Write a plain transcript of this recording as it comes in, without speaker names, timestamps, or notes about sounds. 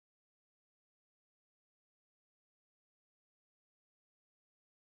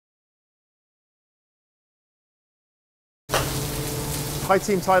Hi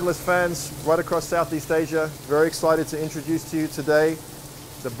Team Titleist fans right across Southeast Asia. Very excited to introduce to you today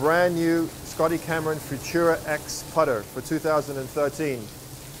the brand new Scotty Futura X putter for 2013.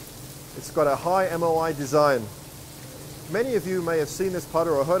 It's got a high MOI design. Many of you may have seen this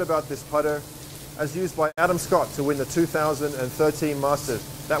putter or heard about this putter as used by Adam Scott to win the 2013 Masters.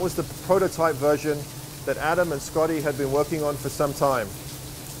 That was the prototype version that Adam and Scotty had been working on for some time.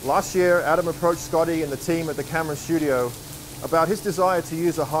 Last year, Adam approached Scotty and the team at the Cameron studio about his desire to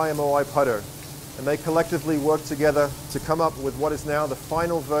use a high MOI putter, and they collectively worked together to come up with what is now the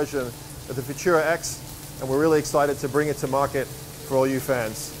final version of the Futura X, and we're really excited to bring it to market for all you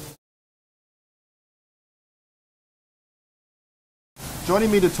fans. Joining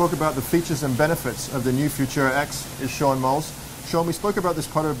me to talk about the features and benefits of the new Futura X is Shaun Moulds. Shaun, we spoke about this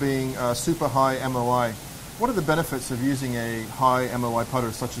putter being super high MOI. What are the benefits of using a high MOI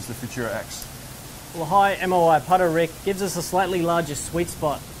putter such as the Futura X? Well, high MOI putter, Rick, gives us a slightly larger sweet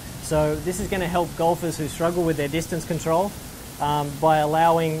spot. So this is going to help golfers who struggle with their distance control by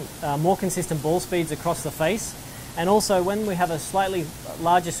allowing more consistent ball speeds across the face. And also when we have a slightly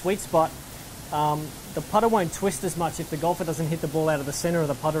larger sweet spot, the putter won't twist as much if the golfer doesn't hit the ball out of the center of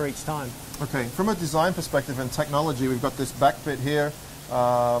the putter each time. Okay, from a design perspective and technology, we've got this back bit here.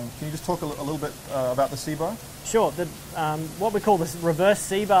 Can you just talk a little bit about the C-bar? Sure. What we call the reverse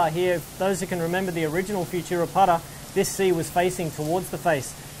C-bar here, those who can remember the original Futura putter, this C was facing towards the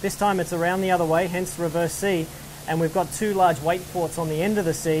face. This time it's around the other way, hence reverse C, and we've got two large weight ports on the end of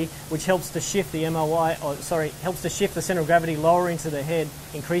the C, which helps to shift the helps to shift the center of gravity lower into the head,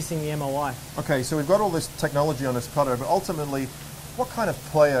 increasing the MOI. Okay, so we've got all this technology on this putter, but ultimately, what kind of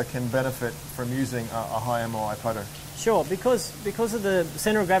player can benefit from using a high MOI putter? Sure, because of the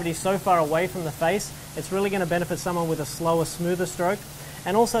center of gravity so far away from the face, it's really going to benefit someone with a slower, smoother stroke,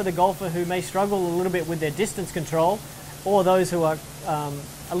 and also the golfer who may struggle a little bit with their distance control, or those who are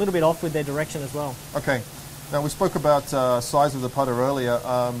a little bit off with their direction as well. Okay, now we spoke about size of the putter earlier.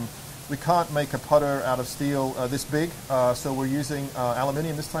 We can't make a putter out of steel this big, so we're using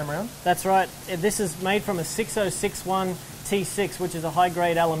aluminium this time around? That's right. This is made from a 6061 T6, which is a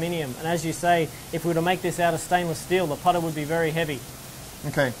high-grade aluminium. And as you say, if we were to make this out of stainless steel, the putter would be very heavy.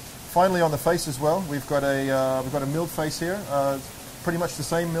 Okay. Finally, on the face as well, we've got a milled face here. Pretty much the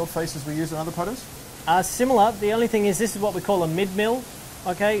same milled face as we use in other putters? Similar. The only thing is this is what we call a mid-mill.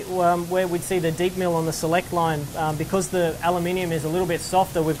 Okay, where we'd see the deep mill on the select line. Because the aluminium is a little bit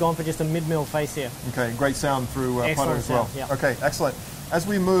softer, we've gone for just a mid-mill face here. Okay, great sound through putter as well. Yeah. Okay, excellent. As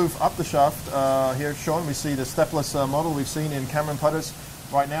we move up the shaft here, Shaun, we see the stepless model we've seen in Cameron putters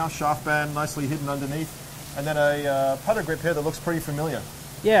right now, shaft band nicely hidden underneath, and then a putter grip here that looks pretty familiar.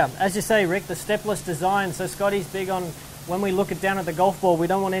 Yeah, as you say, Rick, the stepless design. So Scotty's big on, when we look down at the golf ball, we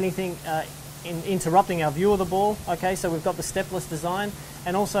don't want anything interrupting our view of the ball. Okay, so we've got the stepless design,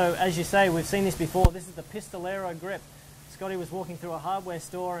 and also, as you say, we've seen this before. This is the Pistolero grip. Scotty was walking through a hardware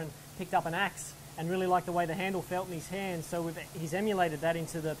store and picked up an axe and really liked the way the handle felt in his hand, so he's emulated that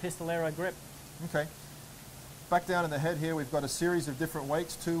into the Pistolero grip. Okay. Back down in the head here, we've got a series of different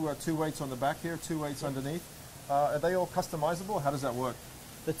weights, two weights on the back here, two weights underneath. Are they all customizable? How does that work?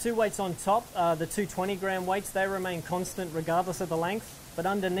 The two weights on top, the two 20-gram weights, they remain constant regardless of the length, but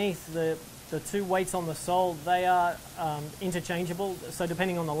underneath the two weights on the sole, they are interchangeable, so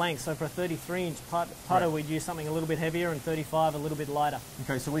depending on the length. So for a 33-inch putter, right, we'd use something a little bit heavier, and 35 a little bit lighter.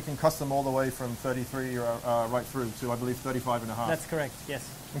 Okay, so we can custom all the way from 33 right through to, I believe, 35 and a half. That's correct, yes.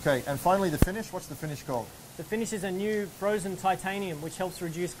 Okay, and finally the finish. What's the finish called? The finish is a new frozen titanium, which helps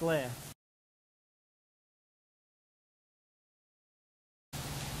reduce glare.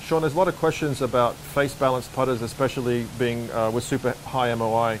 Shaun, there's a lot of questions about face-balanced putters, especially being with super high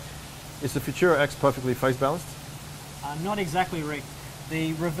MOI. Is the Futura X perfectly face balanced? Not exactly, Rick.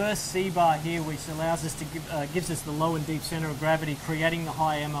 The reverse C-bar here, which allows us to gives us the low and deep center of gravity, creating the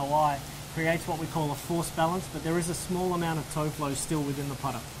high MOI, creates what we call a force balance, but there is a small amount of toe flow still within the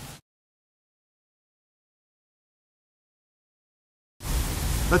putter.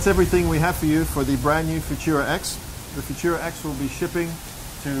 That's everything we have for you for the brand new Futura X. The Futura X will be shipping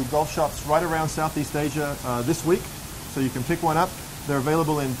to golf shops right around Southeast Asia this week, so you can pick one up. They're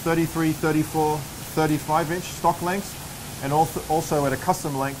available in 33, 34, 35-inch stock lengths, and also at a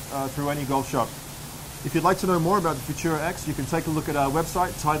custom length through any golf shop. If you'd like to know more about the Futura X, you can take a look at our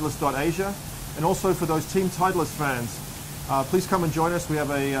website, Titleist.asia, and also for those Team Titleist fans, please come and join us. We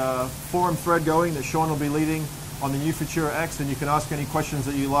have a forum thread going that Shaun will be leading on the new Futura X, and you can ask any questions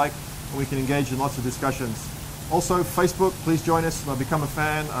that you like, and we can engage in lots of discussions. Also, Facebook, please join us, become a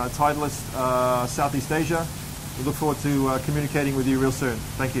fan, Titleist Southeast Asia. We look forward to communicating with you real soon.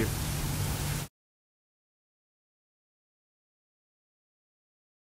 Thank you.